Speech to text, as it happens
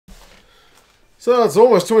So it's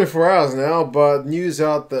almost 24 hours now, but news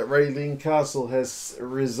out that Raelene Castle has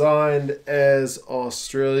resigned as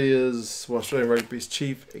Australian Rugby's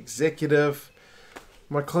Chief Executive.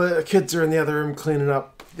 My kids are in the other room cleaning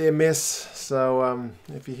up their mess, so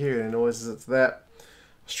if you hear any noises, it's that.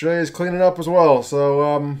 Australia's cleaning up as well,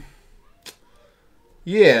 so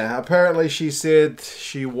yeah, apparently she said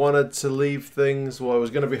she wanted to leave things, well, it was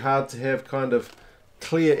going to be hard to have kind of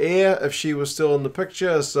clear air if she was still in the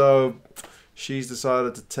picture, so she's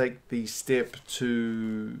decided to take the step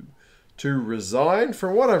to resign.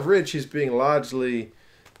 From what I've read, she's being largely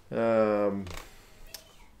thanked?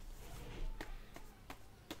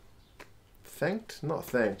 Not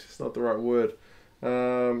thanked. It's not the right word.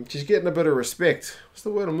 She's getting a bit of respect. What's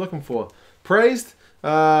the word I'm looking for? Praised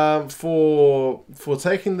for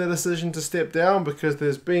taking the decision to step down, because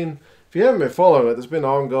there's been, if you haven't been following it, there's been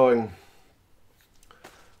an ongoing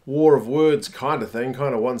war of words kind of thing,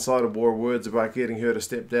 kind of one-sided war of words about getting her to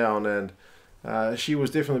step down, and she was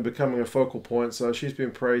definitely becoming a focal point, so she's been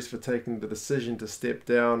praised for taking the decision to step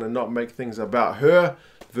down and not make things about her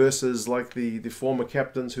versus like the former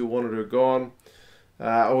captains who wanted her gone.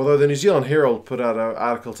 Although the New Zealand Herald put out an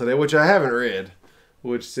article today, which I haven't read,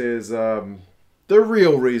 which says the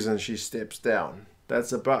real reason she steps down.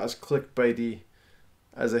 That's about as clickbaity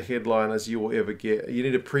as a headline as you will ever get. You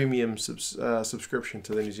need a premium subscription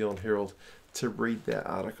to the New Zealand Herald to read that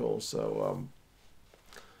article. So,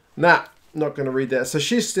 not going to read that. So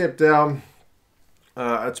she stepped down.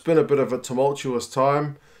 It's been a bit of a tumultuous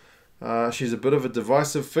time. She's a bit of a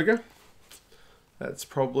divisive figure. That's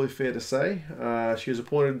probably fair to say. She was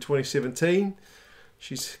appointed in 2017.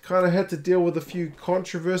 She's kind of had to deal with a few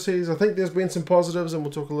controversies. I think there's been some positives, and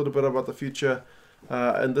we'll talk a little bit about the future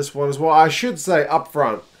in this one as well. I should say up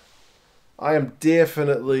front, I am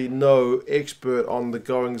definitely no expert on the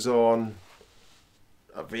goings-on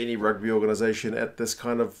of any rugby organisation at this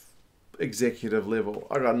kind of executive level.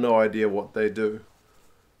 I got no idea what they do.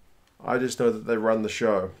 I just know that they run the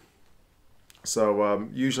show. So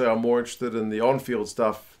usually I'm more interested in the on-field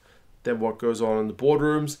stuff than what goes on in the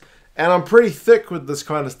boardrooms. And I'm pretty thick with this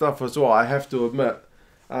kind of stuff as well, I have to admit.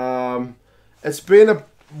 It's been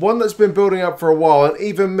one that's been building up for a while, and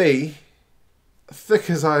even me, thick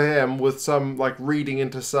as I am with some like reading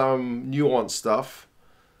into some nuanced stuff,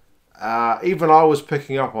 even I was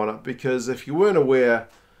picking up on it, because if you weren't aware,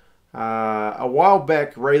 a while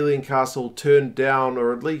back Raelene Castle turned down,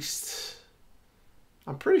 or at least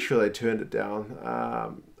I'm pretty sure they turned it down,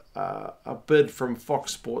 a bid from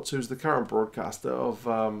Fox Sports, who's the current broadcaster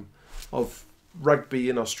of rugby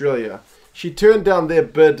in Australia. She turned down their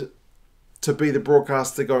bid to be the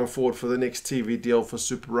broadcaster going forward for the next TV deal for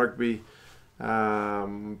Super Rugby,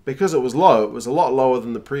 because it was low. It was a lot lower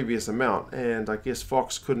than the previous amount, and I guess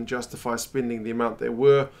Fox couldn't justify spending the amount they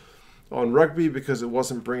were on rugby because it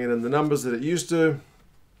wasn't bringing in the numbers that it used to.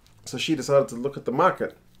 So she decided to look at the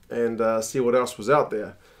market and see what else was out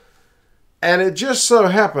there. And it just so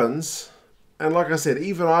happens, and like I said,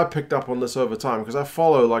 even I picked up on this over time because I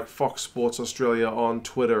follow like Fox Sports Australia on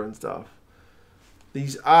Twitter and stuff.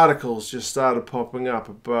 These articles just started popping up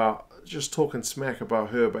about just talking smack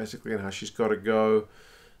about her, basically, and how she's got to go.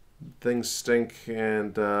 Things stink,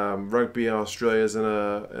 and rugby in Australia is in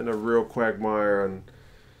a real quagmire, and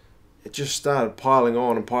it just started piling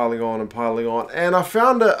on and piling on and piling on. And I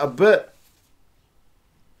found it a bit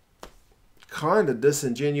kind of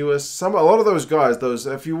disingenuous. A lot of those guys,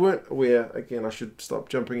 if you weren't aware, again, I should stop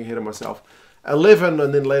jumping ahead of myself. 11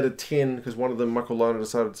 and then later 10, because one of them, Michael Lona,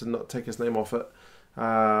 decided to not take his name off it.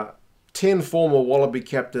 10 former Wallaby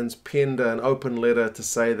captains penned an open letter to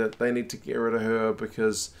say that they need to get rid of her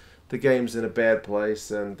because the game's in a bad place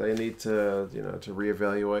and they need to, to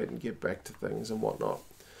reevaluate and get back to things and whatnot.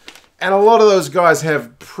 And a lot of those guys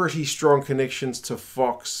have pretty strong connections to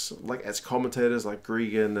Fox, like as commentators, like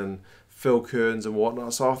Gregan and Phil Kearns and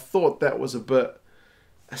whatnot. So I thought that was a bit,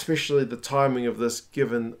 especially the timing of this,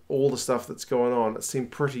 given all the stuff that's going on, it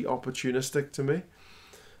seemed pretty opportunistic to me.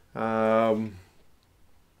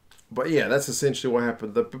 But yeah, that's essentially what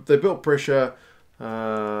happened. They built pressure.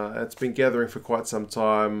 It's been gathering for quite some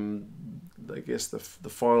time. I guess the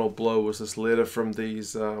final blow was this letter from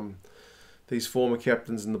these former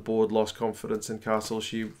captains, and the board lost confidence in Castle.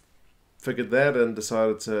 She figured that and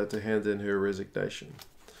decided to hand in her resignation.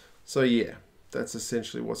 So yeah, that's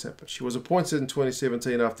essentially what's happened. She was appointed in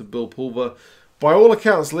 2017 after Bill Pulver, by all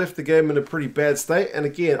accounts, left the game in a pretty bad state. And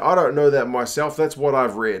again, I don't know that myself. That's what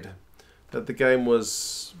I've read, that the game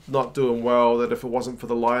was not doing well, that if it wasn't for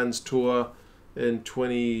the Lions tour in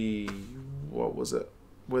what was it,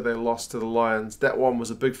 where they lost to the Lions, that one was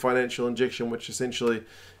a big financial injection, which essentially,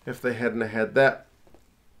 if they hadn't had that,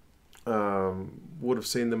 would have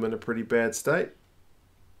seen them in a pretty bad state.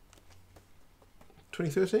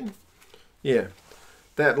 2013? Yeah.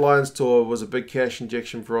 That Lions tour was a big cash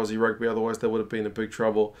injection for Aussie rugby, otherwise they would have been in big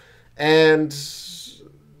trouble. And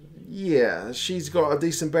yeah, she's got a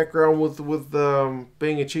decent background with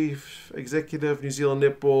being a chief executive, New Zealand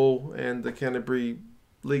Netball and the Canterbury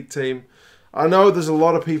League team. I know there's a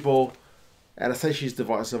lot of people, and I say she's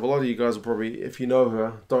divisive, a lot of you guys will probably, if you know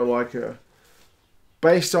her, don't like her,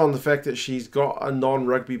 based on the fact that she's got a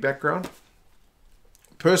non-rugby background.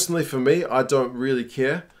 Personally, for me, I don't really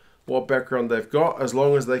care what background they've got, as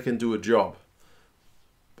long as they can do a job.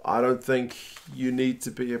 I don't think you need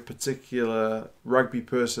to be a particular rugby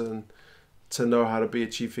person to know how to be a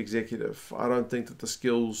chief executive. I don't think that the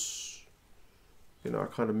skills, are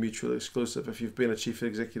kind of mutually exclusive. If you've been a chief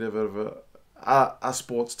executive of a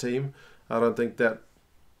sports team, I don't think that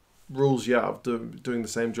rules you out of doing the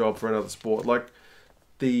same job for another sport. Like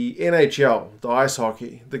the NHL, the ice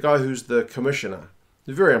hockey, the guy who's the commissioner,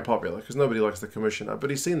 he's very unpopular because nobody likes the commissioner, but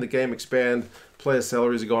he's seen the game expand, players'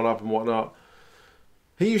 salaries have gone up and whatnot.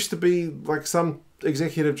 He used to be like some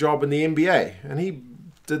executive job in the NBA, and he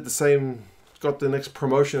did the same, got the next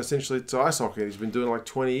promotion essentially to ice hockey. He's been doing like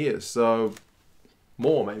 20 years, so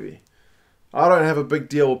more maybe. I don't have a big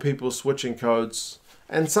deal with people switching codes.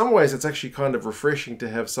 In some ways, it's actually kind of refreshing to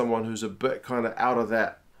have someone who's a bit kind of out of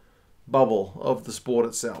that bubble of the sport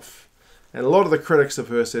itself. And a lot of the critics of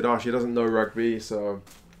her said, oh, she doesn't know rugby, so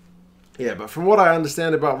yeah. But from what I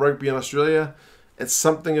understand about rugby in Australia, it's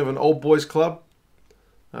something of an old boys club.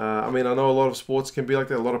 I know a lot of sports can be like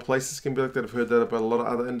that. A lot of places can be like that. I've heard that about a lot of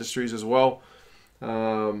other industries as well.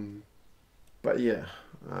 But yeah,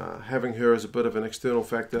 having her as a bit of an external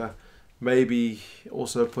factor maybe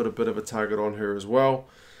also put a bit of a target on her as well.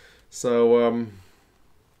 So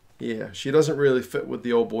yeah, she doesn't really fit with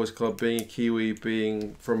the old boys club, being a Kiwi,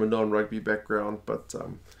 being from a non-rugby background. But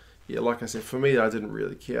yeah, like I said, for me, I didn't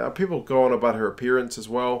really care. People go on about her appearance as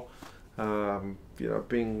well.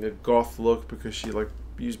 Being a goth look because she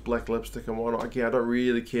used black lipstick and whatnot. Again, I don't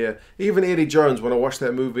really care. Even Eddie Jones, when I watched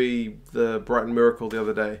that movie, The Brighton Miracle, the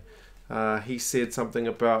other day, he said something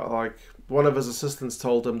about one of his assistants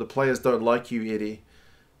told him, the players don't like you, Eddie.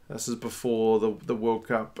 This is before the World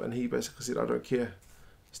Cup, and he basically said, I don't care.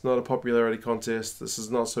 It's not a popularity contest. This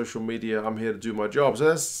is not social media. I'm here to do my job. So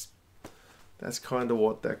that's kind of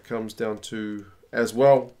what that comes down to as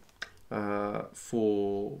well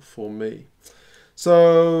for me.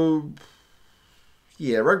 So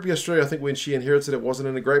yeah, Rugby Australia, I think when she inherited it, wasn't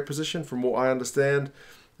in a great position from what I understand.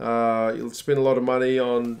 You'll spend a lot of money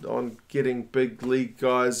on getting big league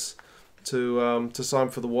guys to sign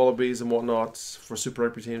for the Wallabies and whatnot, for Super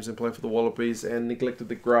Rugby teams and play for the Wallabies, and neglected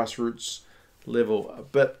the grassroots level a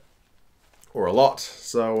bit or a lot.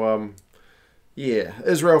 So yeah,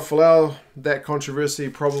 Israel Folau, that controversy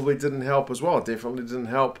probably didn't help as well. It definitely didn't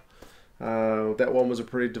help. That one was a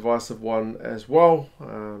pretty divisive one as well.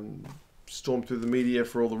 Stormed through the media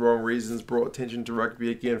for all the wrong reasons, brought attention to rugby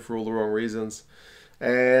again for all the wrong reasons,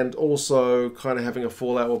 and also kind of having a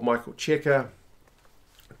fallout with Michael Cheika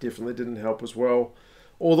definitely didn't help as well.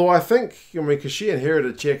 Although I think, because she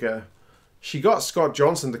inherited Cheika, she got Scott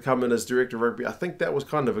Johnson to come in as director of rugby. I think that was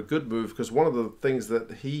kind of a good move, because one of the things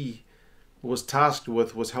that he was tasked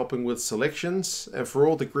with was helping with selections, and for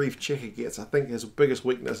all the grief Cheika gets, I think his biggest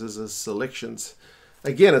weakness is his selections.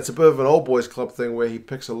 Again, it's a bit of an old boys club thing where he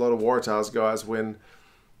picks a lot of Waratahs guys when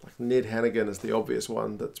Ned Hannigan is the obvious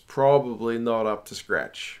one that's probably not up to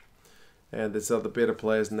scratch. And there's other better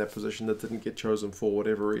players in that position that didn't get chosen for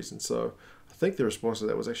whatever reason. So I think the response to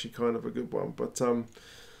that was actually kind of a good one. But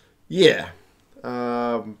yeah.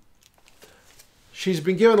 She's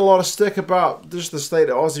been given a lot of stick about just the state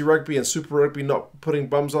of Aussie rugby and Super Rugby not putting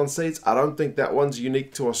bums on seats. I don't think that one's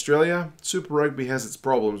unique to Australia. Super Rugby has its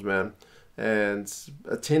problems, man. And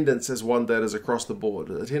attendance is one that is across the board.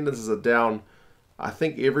 Attendances are down, I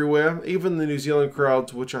think, everywhere. Even the New Zealand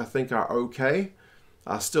crowds, which I think are okay,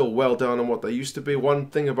 are still well down on what they used to be. One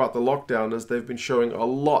thing about the lockdown is they've been showing a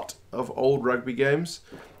lot of old rugby games.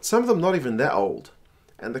 Some of them not even that old.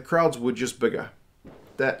 And the crowds were just bigger.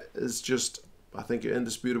 That is just, I think, an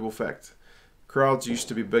indisputable fact. Crowds used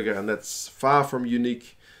to be bigger, and that's far from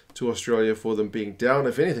unique to Australia for them being down.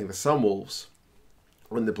 If anything, the Sunwolves,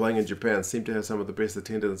 when they're playing in Japan, seem to have some of the best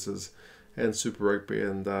attendances in Super Rugby,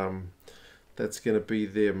 and that's going to be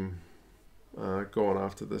them going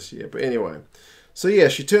after this year. But anyway, so yeah,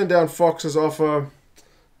 she turned down Fox's offer.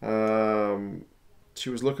 She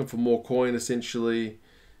was looking for more coin, essentially.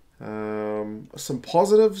 Some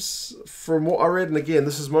positives from what I read, and again,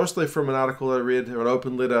 this is mostly from an article I read, or an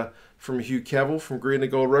open letter from Hugh Cavill from Green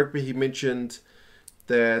and Gold Rugby. He mentioned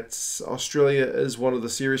that Australia is one of the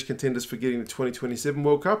serious contenders for getting the 2027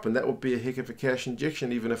 World Cup, and that would be a heck of a cash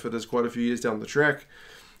injection, even if it is quite a few years down the track.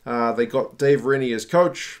 They got Dave Rennie as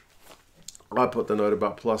coach. I put the note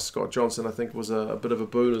about plus Scott Johnson, I think, was a bit of a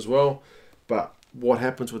boon as well. But what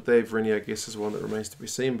happens with Dave Rennie, I guess, is one that remains to be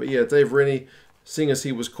seen. But yeah, Dave Rennie, seeing as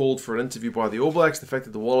he was called for an interview by the All Blacks, the fact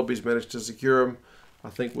that the Wallabies managed to secure him, I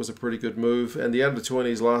think was a pretty good move. And the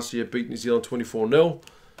under-20s last year beat New Zealand 24-0,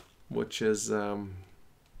 which is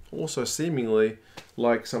also seemingly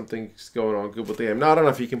like something's going on good with the game. Now, I don't know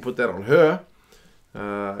if you can put that on her.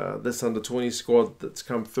 This under-20 squad that's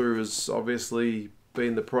come through has obviously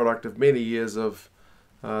been the product of many years of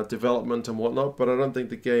development and whatnot, but I don't think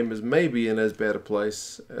the game is maybe in as bad a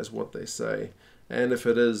place as what they say. And if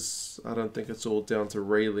it is, I don't think it's all down to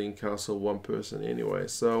Raelene Castle, one person anyway.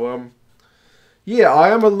 So, yeah, I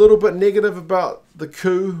am a little bit negative about the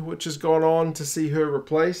coup which has gone on to see her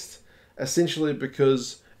replaced, essentially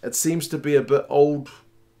because it seems to be a bit old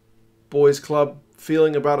boys club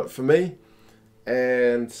feeling about it for me.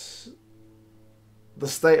 And the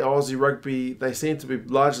state of Aussie rugby, they seem to be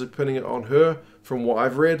largely pinning it on her from what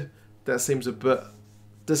I've read. That seems a bit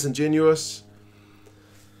disingenuous.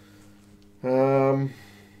 But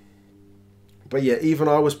yeah, even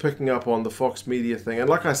I was picking up on the Fox media thing. And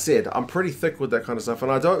like I said, I'm pretty thick with that kind of stuff.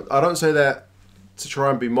 And I don't say that to try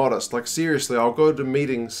and be modest. Like seriously, I'll go to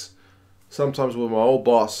meetings sometimes with my old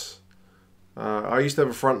boss. I used to have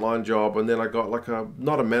a frontline job, and then I got like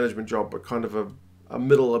not a management job, but kind of a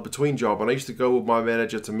between job. And I used to go with my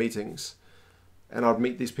manager to meetings, and I'd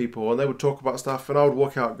meet these people, and they would talk about stuff, and I would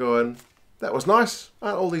walk out going, that was nice,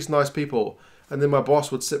 all these nice people. And then my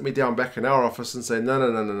boss would sit me down back in our office and say,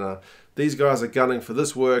 no. These guys are gunning for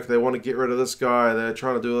this work. They want to get rid of this guy. They're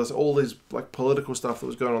trying to do this. All these like political stuff that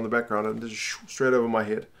was going on in the background, and just straight over my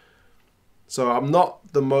head. So I'm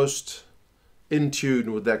not the most in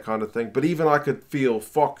tune with that kind of thing. But even I could feel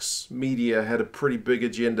Fox Media had a pretty big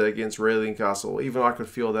agenda against Raelene Castle. Even I could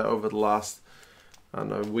feel that over the last, I don't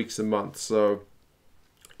know, weeks and months. So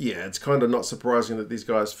yeah, it's kind of not surprising that these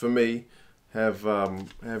guys, for me, have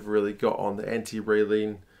really got on the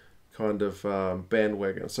anti-Raelene kind of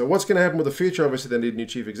bandwagon. So what's going to happen with the future? Obviously, they need a new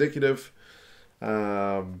chief executive.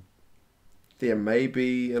 There may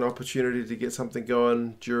be an opportunity to get something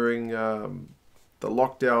going during the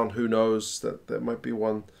lockdown. Who knows? That might be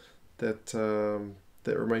one that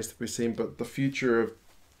remains to be seen. But the future of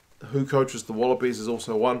who coaches the Wallabies is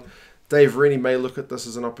also one. Dave Rennie may look at this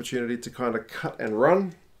as an opportunity to kind of cut and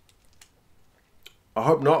run. I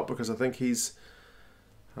hope not, because I think he's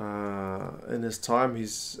in his time,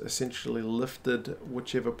 he's essentially lifted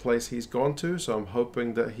whichever place he's gone to. So I'm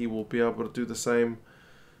hoping that he will be able to do the same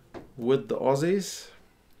with the Aussies.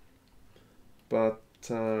 But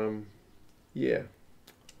yeah,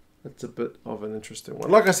 it's a bit of an interesting one.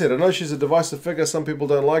 Like I said, I know she's a divisive figure. Some people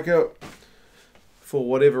don't like her for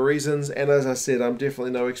whatever reasons. And as I said, I'm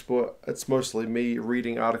definitely no expert. It's mostly me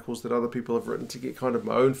reading articles that other people have written to get kind of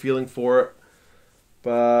my own feeling for it.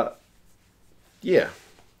 But yeah,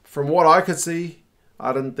 from what I could see,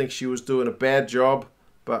 I didn't think she was doing a bad job.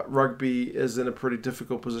 But rugby is in a pretty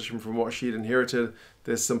difficult position from what she'd inherited.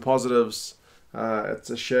 There's some positives. It's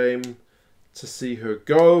a shame to see her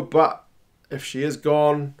go. But if she is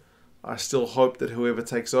gone, I still hope that whoever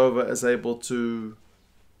takes over is able to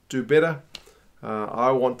do better. I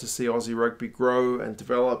want to see Aussie rugby grow and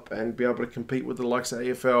develop and be able to compete with the likes of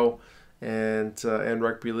AFL and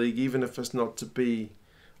rugby league, even if it's not to be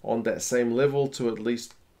on that same level, to at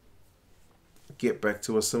least get back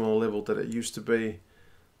to a similar level that it used to be.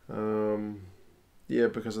 Yeah,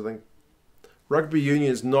 because I think rugby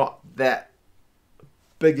union is not that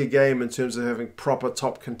big a game in terms of having proper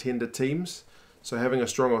top contender teams. So having a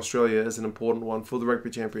strong Australia is an important one for the Rugby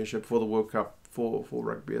Championship, for the World Cup, for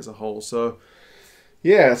rugby as a whole. So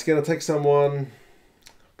yeah, it's going to take someone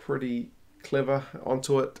pretty clever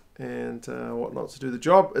onto it and whatnot to do the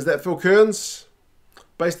job. Is that Phil Kearns?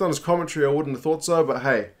 Based on his commentary, I wouldn't have thought so, but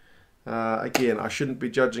hey, again, I shouldn't be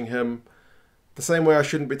judging him the same way I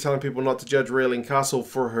shouldn't be telling people not to judge Raelene Castle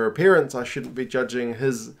for her appearance. I shouldn't be judging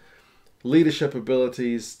his leadership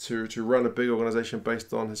abilities to run a big organization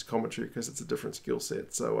based on his commentary, because it's a different skill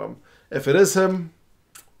set. So if it is him,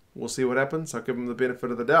 we'll see what happens. I'll give him the benefit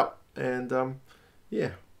of the doubt, and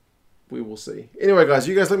yeah, we will see. Anyway, guys,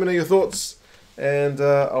 you guys let me know your thoughts, and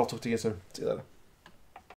I'll talk to you soon. See you later.